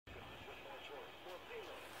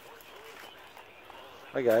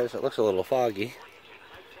Hi guys, it looks a little foggy.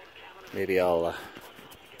 Maybe I'll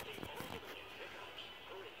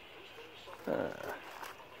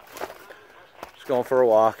just going for a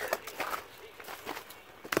walk.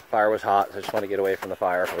 Fire was hot, so I just want to get away from the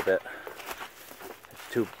fire for a bit.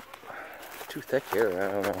 It's too thick here,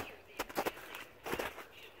 I don't know.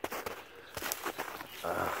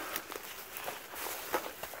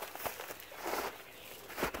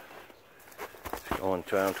 Going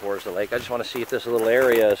down towards the lake. I just want to see if this little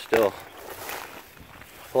area is still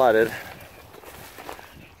flooded.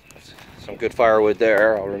 Some good firewood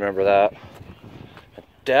there, I'll remember that.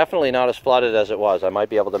 Definitely not as flooded as it was. I might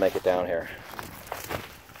be able to make it down here.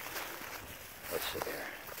 Let's see here.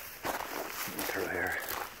 Through here.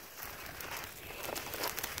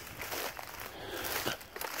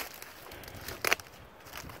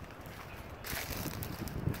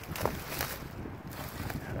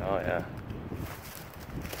 Oh yeah.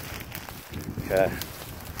 Okay.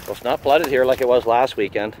 Well, it's not flooded here like it was last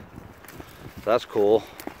weekend. So that's cool.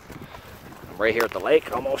 I'm right here at the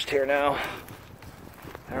lake, almost here now.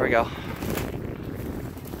 There we go. You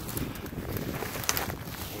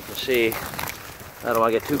can see, I don't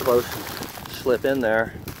want to get too close and slip in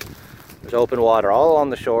there. There's open water. All along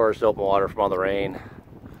the shore is open water from all the rain.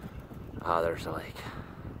 Ah, there's the lake.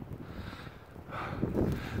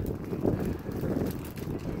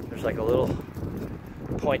 There's like a little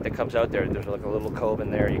point that comes out there. There's like a little cove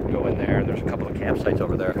in there. You can go in there. There's a couple of campsites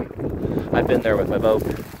over there. I've been there with my boat.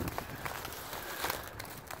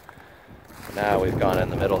 Now we've gone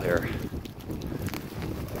in the middle here.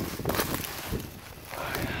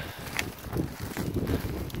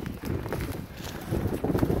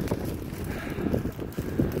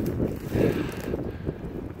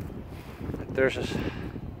 There's this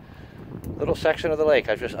little section of the lake.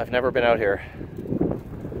 I've never been out here.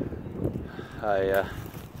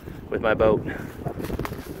 With my boat.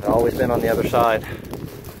 I've always been on the other side.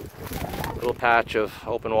 Little patch of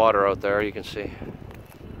open water out there, you can see.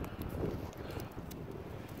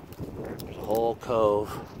 There's a whole cove.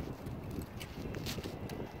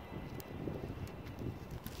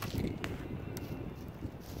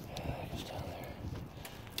 Just down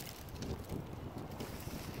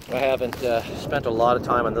there. I haven't spent a lot of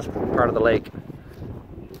time on this part of the lake.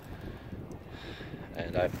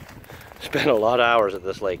 And I've spent a lot of hours at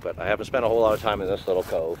this lake, but I haven't spent a whole lot of time in this little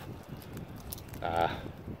cove. I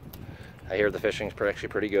hear the fishing's actually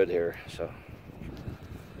pretty good here, so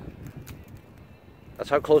that's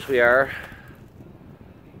how close we are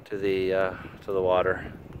to the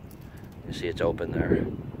water. You see it's open there.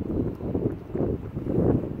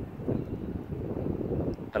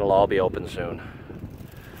 It'll all be open soon.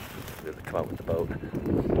 We'll come out with the boat.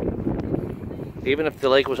 Even if the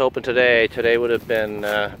lake was open today would have been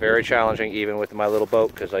very challenging, even with my little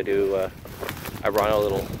boat, because I run a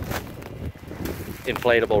little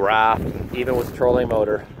inflatable raft. Even with the trolling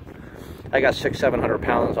motor, I got 600-700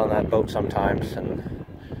 pounds on that boat sometimes, and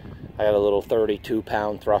I got a little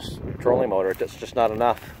 32-pound thrust trolling motor. It's just not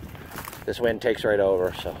enough. This wind takes right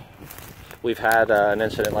over. So we've had an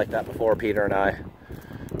incident like that before, Peter and I,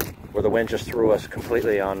 where the wind just threw us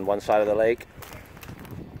completely on one side of the lake.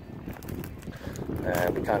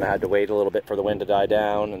 And we kind of had to wait a little bit for the wind to die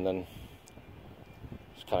down and then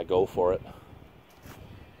just kind of go for it.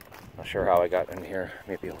 Not sure how I got in here.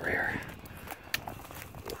 Maybe over here.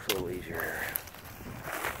 Looks a little easier here.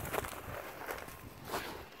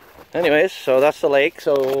 Anyways, so that's the lake.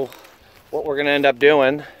 So what we're going to end up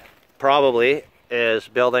doing probably is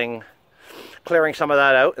clearing some of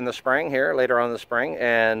that out in the spring here, later on in the spring.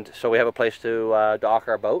 And so we have a place to dock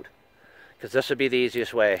our boat, because this would be the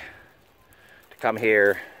easiest way. Come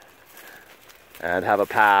here and have a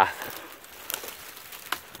path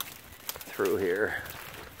through here.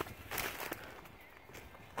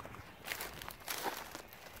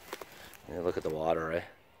 And look at the water, right?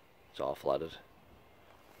 It's all flooded.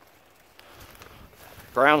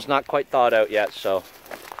 Ground's not quite thawed out yet, so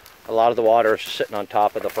a lot of the water is sitting on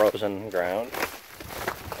top of the frozen ground.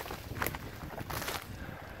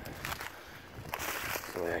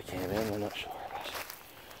 That's the way I came in, I'm not sure.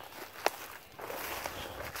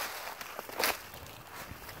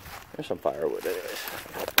 There's some firewood anyways.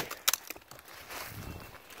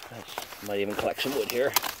 Might even collect some wood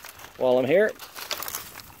here while I'm here.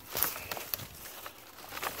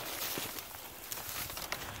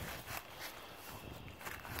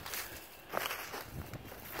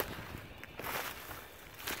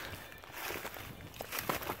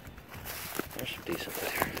 There's some decent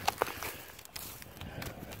wood here.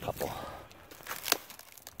 A couple.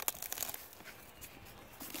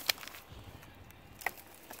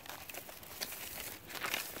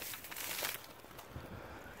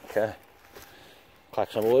 Okay.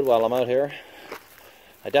 Collect some wood while I'm out here.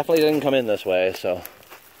 I definitely didn't come in this way, so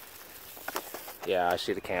yeah, I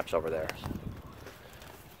see the camps over there.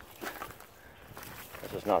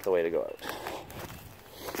 This is not the way to go out.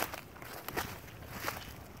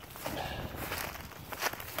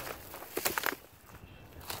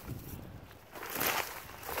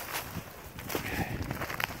 Okay.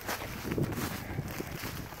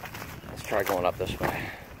 Let's try going up this way.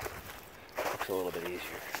 Looks a little bit easier.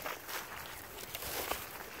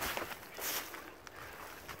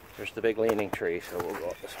 There's the big leaning tree, so we'll go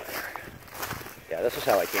up this way. Yeah, this is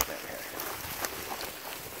how I came in here.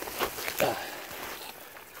 Alright.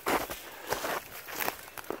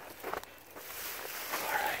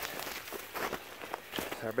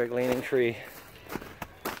 Our big leaning tree.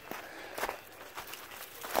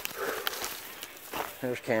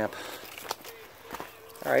 There's camp.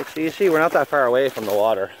 Alright, so you see we're not that far away from the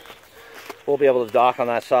water. We'll be able to dock on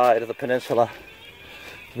that side of the peninsula.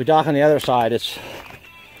 If we dock on the other side, it's a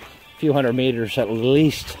few hundred meters at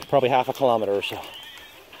least, probably half a kilometer or so.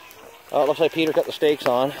 Oh, it looks like Peter got the stakes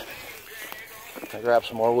on. I grabbed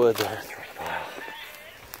some more wood there.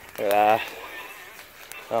 Look at that.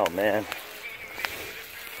 Oh man.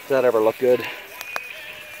 Does that ever look good?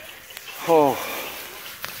 Oh.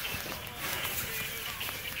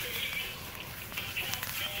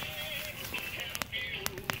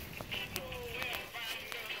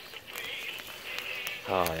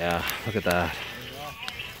 Oh yeah, look at that.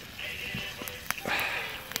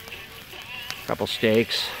 Couple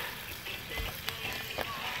stakes.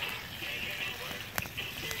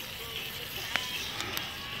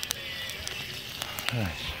 Nice.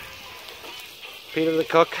 Peter the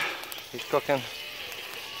cook, he's cooking.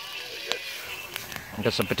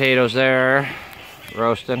 Got some potatoes there,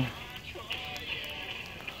 roasting.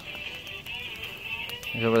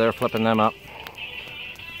 He's over there flipping them up.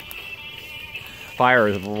 Fire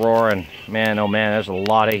is roaring. Man, oh man, there's a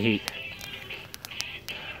lot of heat.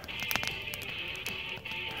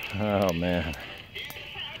 Oh man.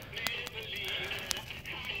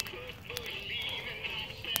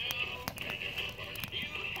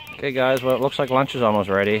 Okay guys, well it looks like lunch is almost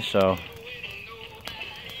ready, so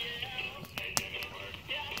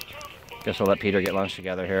guess I'll let Peter get lunch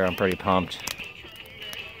together here. I'm pretty pumped.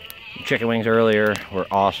 Chicken wings earlier were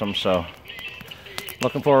awesome, so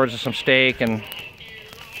looking forward to some steak and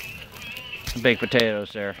some baked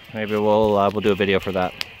potatoes there. Maybe we'll do a video for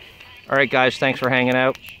that. Alright guys, thanks for hanging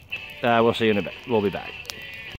out. We'll see you in a bit. We'll be back.